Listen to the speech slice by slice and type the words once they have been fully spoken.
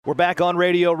We're back on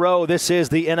Radio Row. This is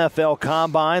the NFL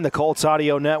Combine, the Colts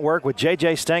Audio Network with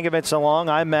J.J. Stankovitz along.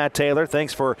 I'm Matt Taylor.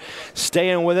 Thanks for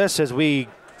staying with us as we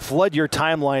flood your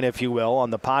timeline, if you will,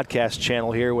 on the podcast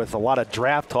channel here with a lot of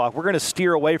draft talk. We're going to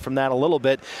steer away from that a little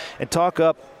bit and talk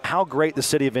up how great the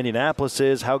city of Indianapolis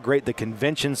is, how great the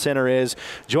convention center is.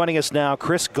 Joining us now,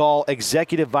 Chris Gall,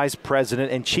 Executive Vice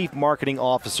President and Chief Marketing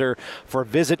Officer for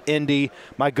Visit Indy.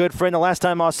 My good friend, the last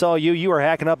time I saw you, you were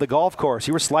hacking up the golf course.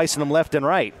 You were slicing them left and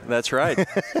right. That's right.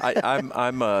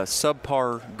 I'm a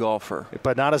subpar golfer.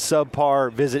 But not a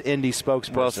subpar Visit Indy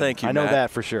spokesperson. Well, thank you, I know Matt.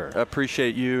 that for sure. I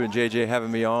appreciate you and JJ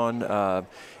having me on.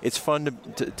 It's fun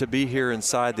to be here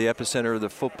inside the epicenter of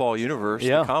the football universe,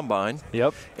 the Combine,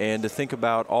 and to think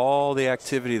about all the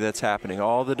activity that's happening,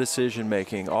 all the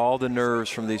decision-making, all the nerves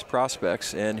from these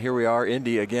prospects. And here we are,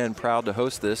 Indy, again, proud to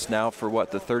host this now for,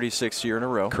 the 36th year in a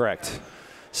row. Correct.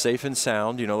 Safe and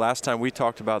sound. You know, last time we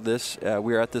talked about this,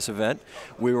 we were at this event.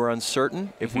 We were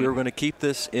uncertain if we were going to keep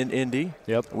this in Indy.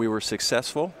 Yep. We were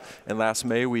successful. And last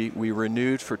May, we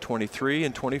renewed for 23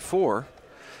 and 24.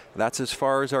 That's as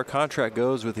far as our contract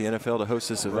goes with the NFL to host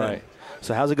this event. Right.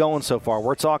 So how's it going so far?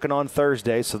 We're talking on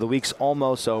Thursday, so the week's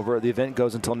almost over. The event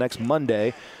goes until next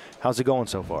Monday. How's it going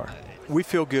so far? We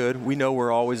feel good. We know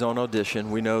we're always on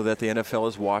audition. We know that the NFL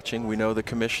is watching. We know the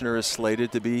commissioner is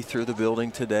slated to be through the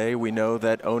building today. We know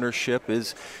that ownership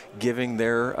is giving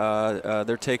their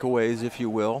takeaways, if you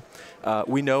will.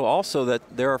 We know also that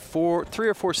there are 3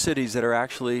 or 4 cities that are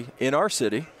actually in our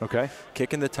city,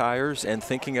 kicking the tires and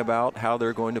thinking about how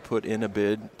they're going to put in a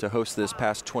bid to host this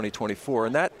past 2024.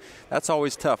 And that's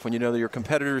always tough when you know that your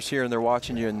competitors here and they're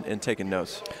watching you and taking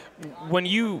notes. When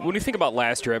you think about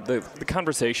last year, the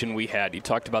conversation we had, you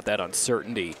talked about that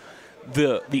uncertainty.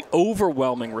 The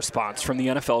overwhelming response from the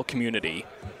NFL community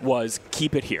was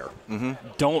keep it here.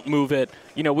 Don't move it.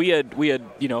 You know, we had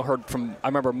heard from, I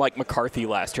remember Mike McCarthy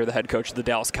last year, the head coach of the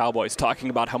Dallas Cowboys, talking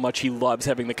about how much he loves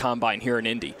having the Combine here in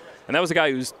Indy. And that was a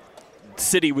guy whose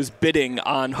city was bidding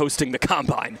on hosting the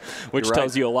Combine, which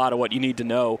tells you a lot of what you need to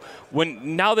know.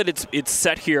 Now that it's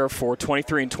set here for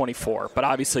 23 and 24, but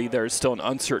obviously there's still an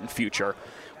uncertain future.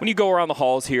 When you go around the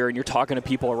halls here and you're talking to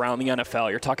people around the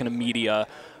NFL, you're talking to media,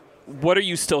 what are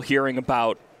you still hearing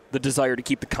about the desire to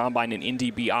keep the Combine in Indy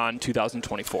beyond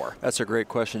 2024? That's a great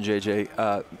question,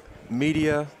 JJ.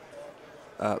 Media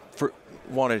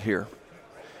want it here.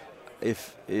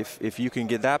 If you can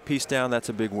get that piece down, that's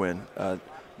a big win.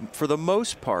 For the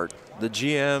most part, the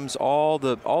GMs, all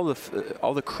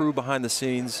the crew behind the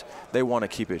scenes, they want to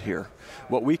keep it here.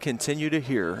 What we continue to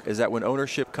hear is that when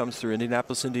ownership comes through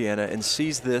Indianapolis, Indiana, and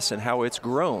sees this and how it's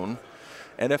grown,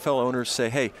 NFL owners say,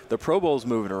 hey, the Pro Bowl's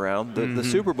moving around, the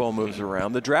Super Bowl moves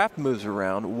around, the draft moves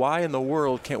around. Why in the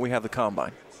world can't we have the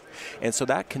Combine? And so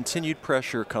that continued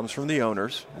pressure comes from the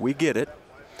owners. We get it.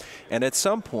 And at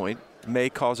some point may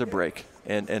cause a break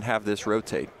and have this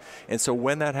rotate. And so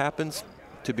when that happens,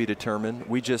 to be determined.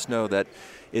 We just know that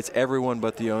it's everyone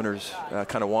but the owners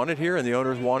kind of want it here, and the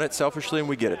owners want it selfishly, and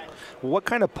we get it. What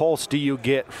kind of pulse do you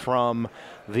get from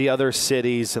the other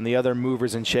cities and the other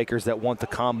movers and shakers that want the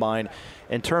Combine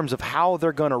in terms of how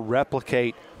they're going to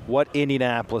replicate what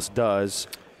Indianapolis does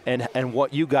and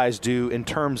what you guys do in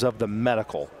terms of the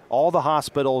medical? All the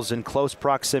hospitals in close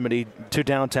proximity to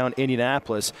downtown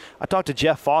Indianapolis. I talked to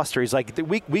Jeff Foster. He's like,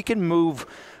 we can move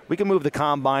the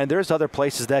Combine. There's other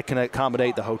places that can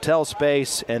accommodate the hotel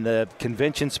space and the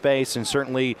convention space and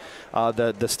certainly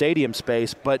the stadium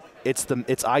space, but it's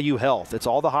IU Health. It's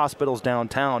all the hospitals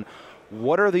downtown.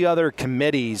 What are the other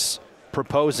committees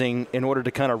proposing in order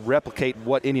to kind of replicate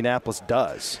what Indianapolis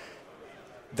does?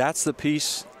 That's the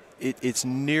piece. It's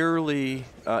nearly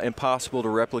impossible to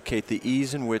replicate the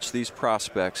ease in which these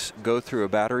prospects go through a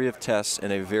battery of tests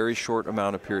in a very short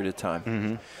amount of period of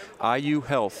time. IU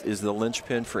Health is the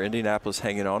linchpin for Indianapolis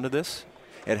hanging on to this.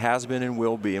 It has been and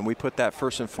will be, and we put that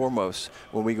first and foremost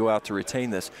when we go out to retain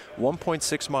this.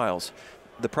 1.6 miles.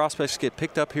 The prospects get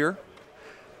picked up here.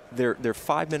 They're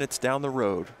 5 minutes down the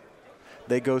road.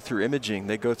 They go through imaging.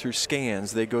 They go through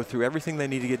scans. They go through everything they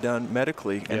need to get done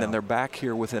medically, and then they're back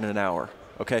here within an hour.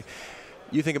 Okay,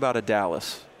 you think about a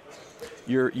Dallas.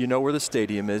 You know where the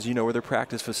stadium is. You know where their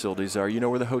practice facilities are. You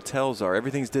know where the hotels are.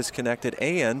 Everything's disconnected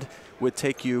and would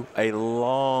take you a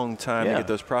long time to get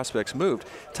those prospects moved.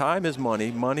 Time is money.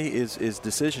 Money is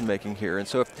decision-making here. And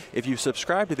so if you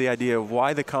subscribe to the idea of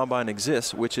why the Combine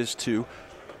exists, which is to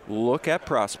look at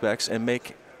prospects and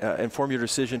make inform your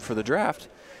decision for the draft,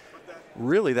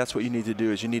 really that's what you need to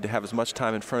do is you need to have as much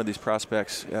time in front of these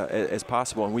prospects as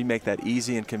possible, and we make that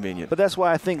easy and convenient. But that's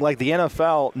why I think like the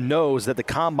NFL knows that the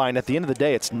Combine, at the end of the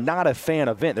day, it's not a fan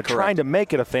event. They're trying to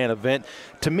make it a fan event.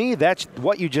 To me, that's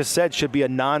what you just said should be a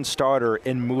non-starter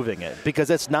in moving it, because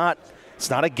it's not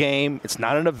a game. It's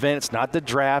not an event. It's not the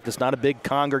draft. It's not a big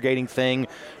congregating thing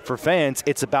for fans.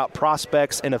 It's about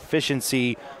prospects and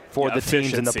efficiency for the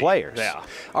teams and the players. Yeah.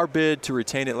 Our bid to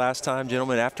retain it last time,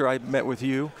 gentlemen, after I met with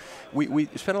you, we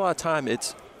spent a lot of time.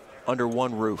 It's under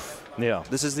one roof. Yeah.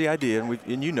 This is the idea,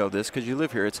 and you know this because you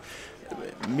live here. It's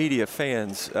media,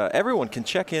 fans, everyone can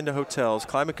check into hotels,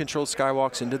 climate-controlled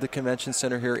skywalks into the convention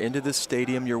center here, into the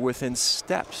stadium. You're within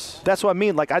steps. That's what I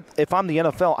mean. Like, if I'm the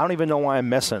NFL, I don't even know why I'm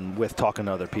messing with talking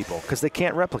to other people, because they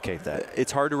can't replicate that.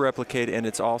 It's hard to replicate, and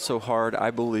it's also hard,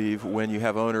 I believe, when you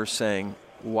have owners saying,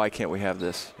 why can't we have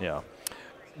this? Yeah.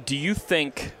 Do you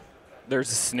think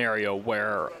there's a scenario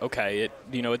where, okay,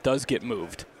 it does get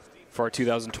moved for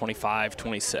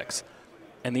 2025-26,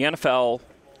 and the NFL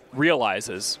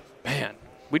realizes, man,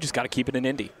 we just got to keep it in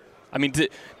Indy? I mean,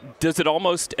 does it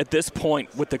almost, at this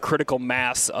point, with the critical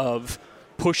mass of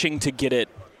pushing to get it,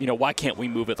 why can't we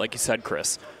move it, like you said,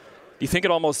 Chris? Do you think it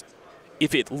almost,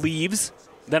 if it leaves,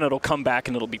 then it'll come back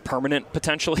and it'll be permanent,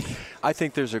 potentially? I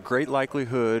think there's a great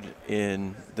likelihood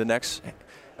in the next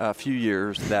few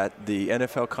years that the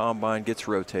NFL Combine gets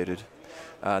rotated.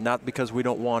 Not because we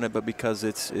don't want it, but because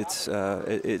it's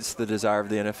the desire of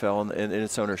the NFL and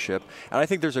its ownership. And I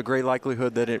think there's a great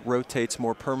likelihood that it rotates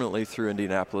more permanently through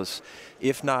Indianapolis,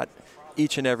 if not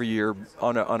each and every year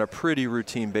on a pretty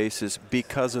routine basis,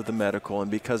 because of the medical and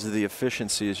because of the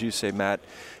efficiency, as you say, Matt,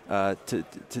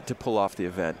 to pull off the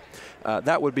event.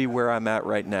 That would be where I'm at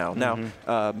right now. Mm-hmm.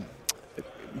 Now,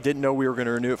 didn't know we were going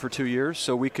to renew it for 2 years,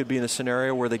 so we could be in a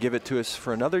scenario where they give it to us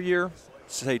for another year,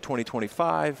 say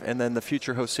 2025, and then the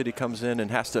future host city comes in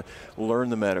and has to learn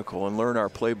the medical and learn our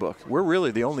playbook. We're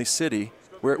really the only city.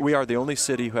 We are the only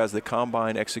city who has the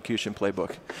Combine execution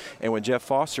playbook. And when Jeff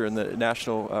Foster and the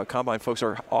National Combine folks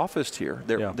are officed here,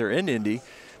 they're in Indy,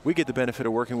 we get the benefit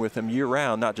of working with them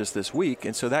year-round, not just this week.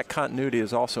 And so that continuity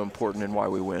is also important in why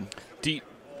we win.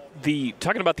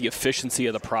 Talking about the efficiency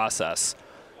of the process,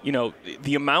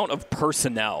 the amount of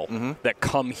personnel that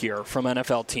come here from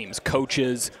NFL teams,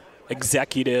 coaches,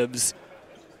 executives,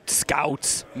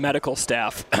 scouts, medical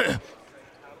staff,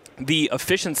 the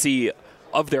efficiency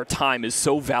of their time is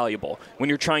so valuable. When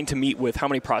you're trying to meet with, how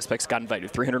many prospects got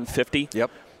invited? 350? Yep.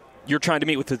 You're trying to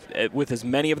meet with as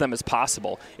many of them as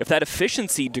possible. If that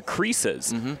efficiency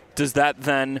decreases, does that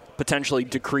then potentially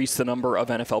decrease the number of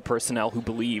NFL personnel who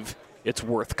believe it's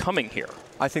worth coming here?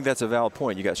 I think that's a valid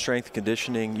point. You got strength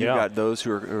conditioning. You got those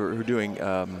who are doing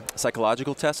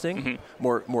psychological testing,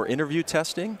 more interview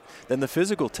testing than the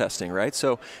physical testing, right?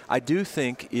 So I do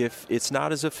think if it's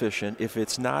not as efficient, if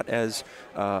it's not as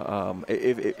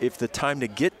if the time to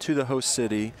get to the host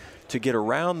city, to get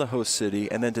around the host city,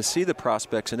 and then to see the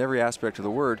prospects in every aspect of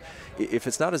the word, if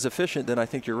it's not as efficient, then I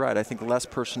think you're right. I think less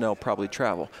personnel probably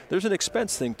travel. There's an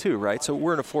expense thing too, right? So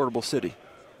we're an affordable city.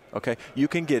 Okay, you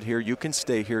can get here, you can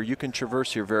stay here, you can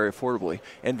traverse here very affordably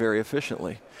and very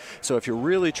efficiently. So if you're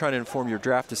really trying to inform your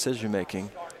draft decision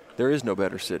making, there is no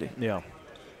better city. Yeah.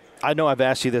 I know I've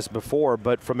asked you this before,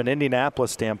 but from an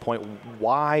Indianapolis standpoint,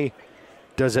 why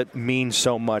does it mean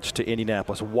so much to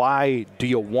Indianapolis? Why do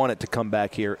you want it to come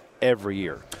back here every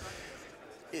year?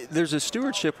 There's a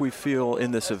stewardship we feel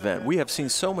in this event. We have seen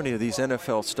so many of these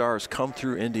NFL stars come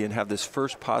through Indy and have this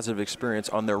first positive experience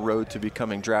on their road to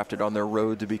becoming drafted, on their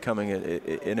road to becoming an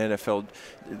NFL,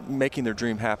 making their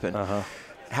dream happen.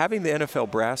 Having the NFL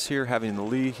brass here, having the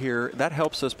league here, that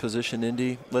helps us position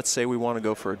Indy. Let's say we want to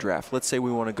go for a draft. Let's say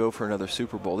we want to go for another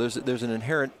Super Bowl. There's an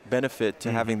inherent benefit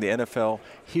to having the NFL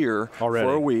here already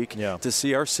for a week to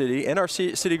see our city and our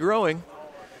city growing.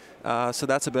 So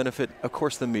that's a benefit. Of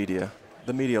course, the media.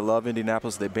 The media love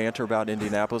Indianapolis. They banter about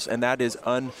Indianapolis, and that is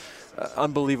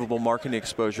unbelievable marketing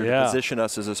exposure to position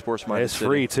us as a sports-minded city. It's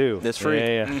free, too. It's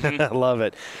free. I love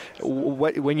it.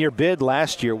 When your bid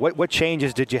last year, what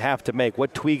changes did you have to make?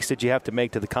 What tweaks did you have to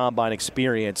make to the Combine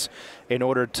experience in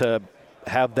order to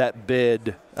have that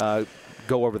bid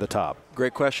go over the top?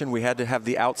 Great question. We had to have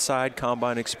the outside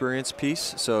Combine experience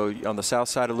piece. So on the south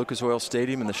side of Lucas Oil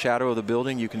Stadium, in the shadow of the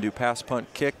building, you can do pass,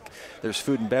 punt, kick. There's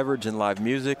food and beverage and live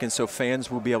music, and so fans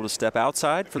will be able to step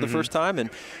outside for the first time. And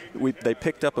they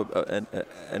picked up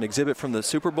an exhibit from the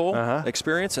Super Bowl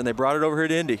experience, and they brought it over here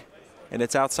to Indy. and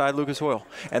it's outside Lucas Oil.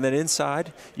 And then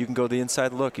inside, you can go the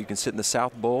inside look. You can sit in the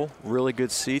South Bowl, really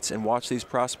good seats, and watch these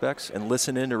prospects and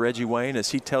listen in to Reggie Wayne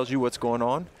as he tells you what's going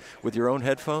on with your own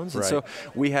headphones. And so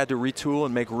we had to retool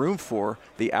and make room for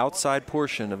the outside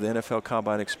portion of the NFL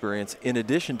Combine experience in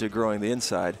addition to growing the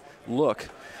inside look.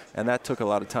 And that took a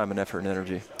lot of time and effort and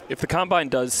energy. If the Combine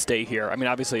does stay here, I mean,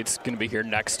 obviously it's going to be here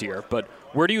next year, but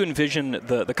where do you envision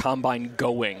the Combine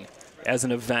going as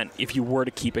an event if you were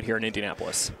to keep it here in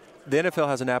Indianapolis? The NFL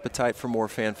has an appetite for more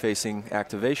fan-facing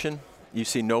activation. You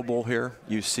see Noble here.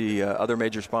 You see other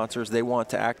major sponsors. They want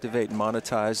to activate and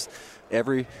monetize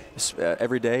every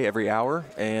day, every hour,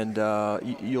 and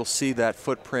you'll see that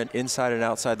footprint inside and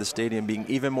outside the stadium being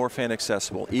even more fan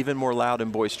accessible, even more loud and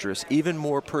boisterous, even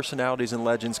more personalities and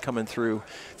legends coming through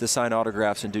to sign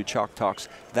autographs and do chalk talks.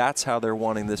 That's how they're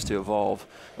wanting this to evolve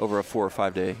over a 4 or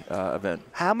 5 day event.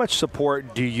 How much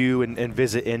support do you and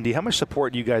Visit Indy, how much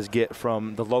support do you guys get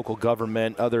from the local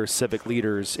government, other civic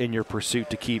leaders in your pursuit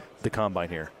to keep the Combine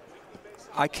here?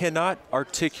 I cannot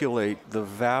articulate the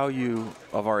value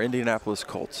of our Indianapolis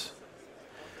Colts.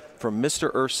 From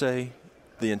Mr. Irsay,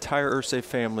 the entire Irsay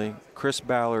family, Chris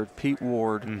Ballard, Pete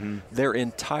Ward, their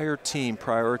entire team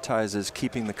prioritizes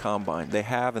keeping the Combine. They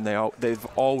have, and they've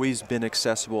always been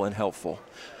accessible and helpful.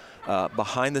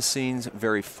 Behind the scenes,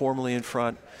 very formally in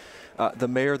front. The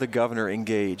mayor, the governor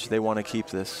engaged. They want to keep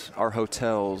this. Our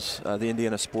hotels, the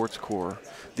Indiana Sports Corps,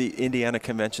 the Indiana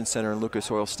Convention Center and Lucas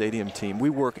Oil Stadium team. We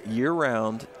work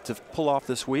year-round to pull off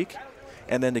this week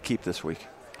and then to keep this week.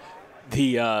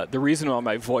 The reason why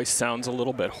my voice sounds a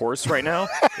little bit hoarse right now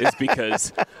is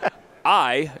because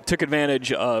I took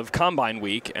advantage of Combine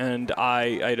Week, and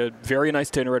I had a very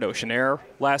nice dinner at Ocean Air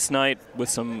last night with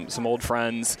some old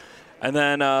friends, and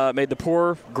then made the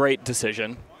poor, great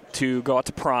decision to go out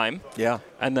to Prime,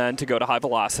 and then to go to High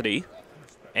Velocity.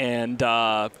 And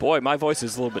boy, my voice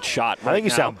is a little bit shot right now. I think you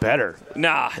sound better.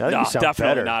 Nah,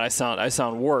 definitely not. I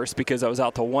sound worse because I was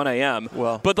out till 1 a.m.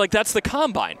 Well, but like that's the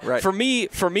Combine. Right. For me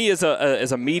as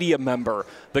a media member,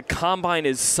 the Combine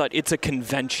is it's a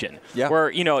convention where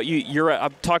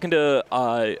I'm talking to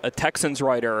a Texans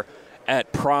writer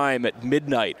at Prime at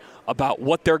midnight about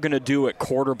what they're going to do at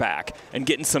quarterback and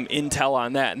getting some intel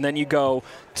on that. And then you go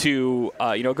to,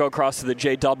 go across to the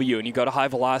JW and you go to High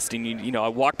Velocity and, I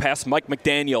walk past Mike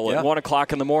McDaniel at 1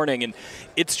 o'clock in the morning. And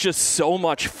it's just so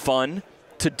much fun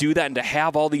to do that and to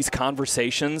have all these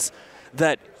conversations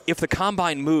that if the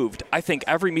Combine moved, I think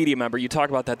every media member, you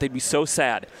talk about that, they'd be so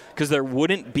sad because there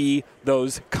wouldn't be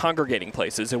those congregating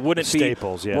places. It wouldn't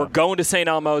staples, be, we're going to St.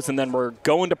 Elmo's and then we're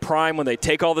going to Prime when they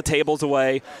take all the tables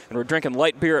away and we're drinking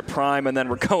light beer at Prime and then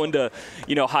we're going to,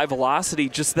 High Velocity.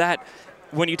 Just that,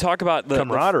 when you talk about the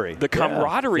camaraderie, the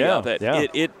camaraderie of it,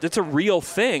 it's a real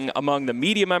thing among the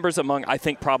media members, among I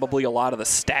think probably a lot of the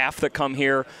staff that come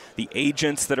here, the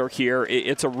agents that are here.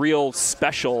 It's a real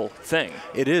special thing.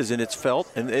 It is, and it's felt,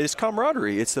 and it's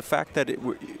camaraderie. It's the fact that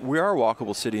we are a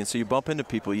walkable city, and so you bump into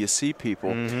people, you see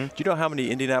people. Do you know how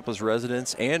many Indianapolis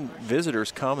residents and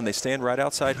visitors come and they stand right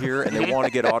outside here and they want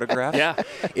to get autographs?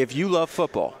 If you love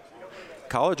football,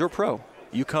 college or pro,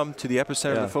 you come to the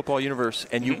epicenter of the football universe,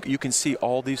 and you can see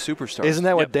all these superstars. Isn't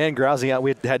that what Dan Graziano,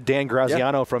 we had Dan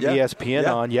Graziano from ESPN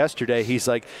on yesterday. He's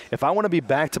like, if I want to be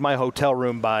back to my hotel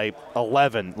room by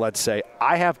 11, let's say,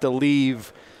 I have to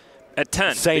leave at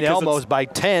 10 St. Elmo's by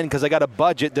 10 because I got a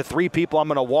budget. The 3 people I'm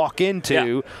going to walk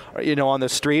into, on the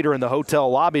street or in the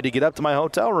hotel lobby to get up to my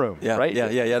hotel room. Right?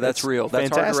 Yeah. That's real.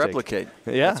 Fantastic. That's hard to replicate.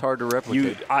 That's hard to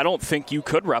replicate. I don't think you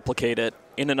could replicate it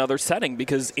in another setting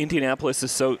because Indianapolis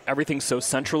is everything's so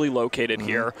centrally located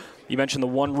here. You mentioned the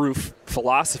one roof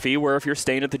philosophy where if you're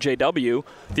staying at the JW,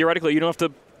 theoretically you don't have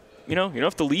to you don't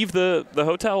have to leave the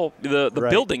hotel, the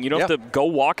building. You don't have to go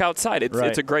walk outside.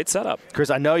 It's a great setup. Chris,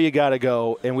 I know you got to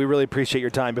go, and we really appreciate your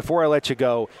time. Before I let you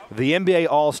go, the NBA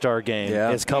All-Star Game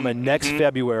is coming next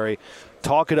February.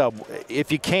 Talk it up.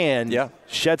 If you can,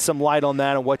 shed some light on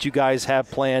that and what you guys have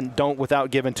planned. Don't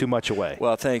without giving too much away.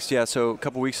 Well, thanks. Yeah, so a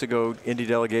couple weeks ago, Indy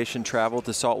delegation traveled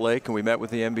to Salt Lake, and we met with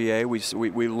the NBA.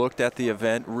 We looked at the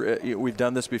event. We've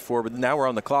done this before, but now we're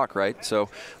on the clock, right? So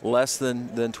less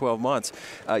than 12 months.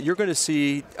 You're going to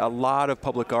see a lot of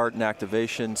public art and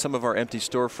activation, some of our empty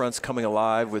storefronts coming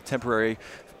alive with temporary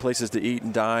places to eat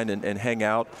and dine and hang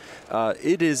out.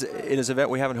 It is an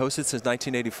event we haven't hosted since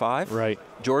 1985. Right.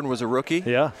 Jordan was a rookie.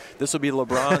 Yeah. This will be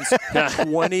LeBron's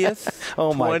 20th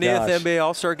NBA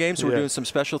All-Star Game, so we're doing some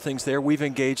special things there. We've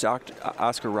engaged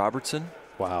Oscar Robertson.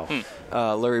 Wow.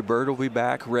 Larry Bird will be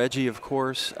back. Reggie, of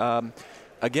course.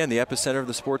 again, the epicenter of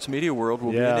the sports media world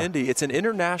will be in Indy. It's an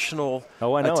international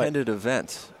attended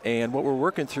event. And what we're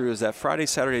working through is that Friday,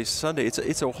 Saturday, Sunday,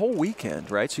 it's a whole weekend,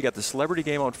 right? So you got the celebrity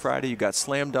game on Friday, you got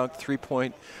slam dunk,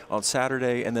 3-point on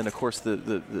Saturday, and then, of course,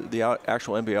 the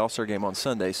actual NBA All-Star game on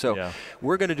Sunday. So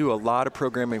we're going to do a lot of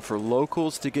programming for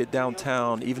locals to get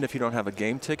downtown, even if you don't have a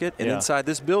game ticket. And inside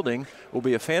this building will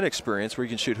be a fan experience where you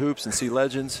can shoot hoops and see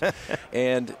legends.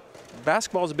 And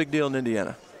basketball is a big deal in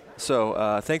Indiana.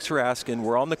 So thanks for asking.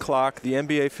 We're on the clock. The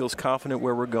NBA feels confident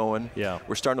where we're going. Yeah.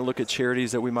 We're starting to look at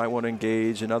charities that we might want to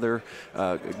engage and other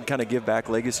kind of give back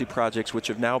legacy projects, which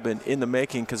have now been in the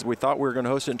making because we thought we were going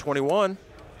to host it in 21.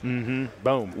 Boom.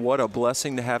 What a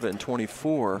blessing to have it in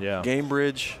 24. Yeah.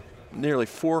 Gamebridge, nearly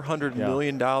 $400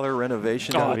 million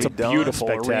renovation. It's a beautiful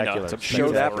arena. It's a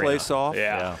Show that place off.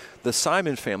 Yeah. The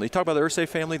Simon family. You talk about the Irsay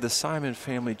family. The Simon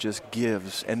family just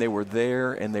gives, and they were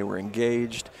there, and they were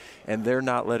engaged, and they're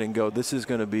not letting go. This is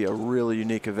going to be a really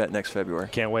unique event next February.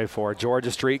 Can't wait for it. Georgia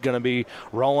Street going to be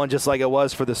rolling just like it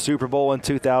was for the Super Bowl in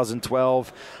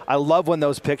 2012. I love when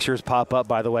those pictures pop up,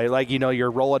 by the way. Like,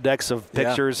 your Rolodex of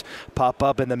pictures pop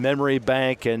up in the memory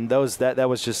bank, and that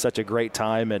was just such a great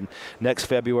time. And next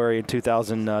February in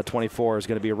 2024 is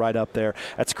going to be right up there.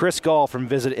 That's Chris Gall from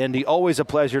Visit Indy. Always a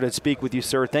pleasure to speak with you,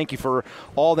 sir. Thank you for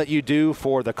all that you do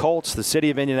for the Colts, the city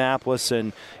of Indianapolis,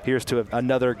 and here's to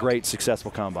another great,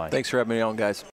 successful combine. Thanks for having me on, guys.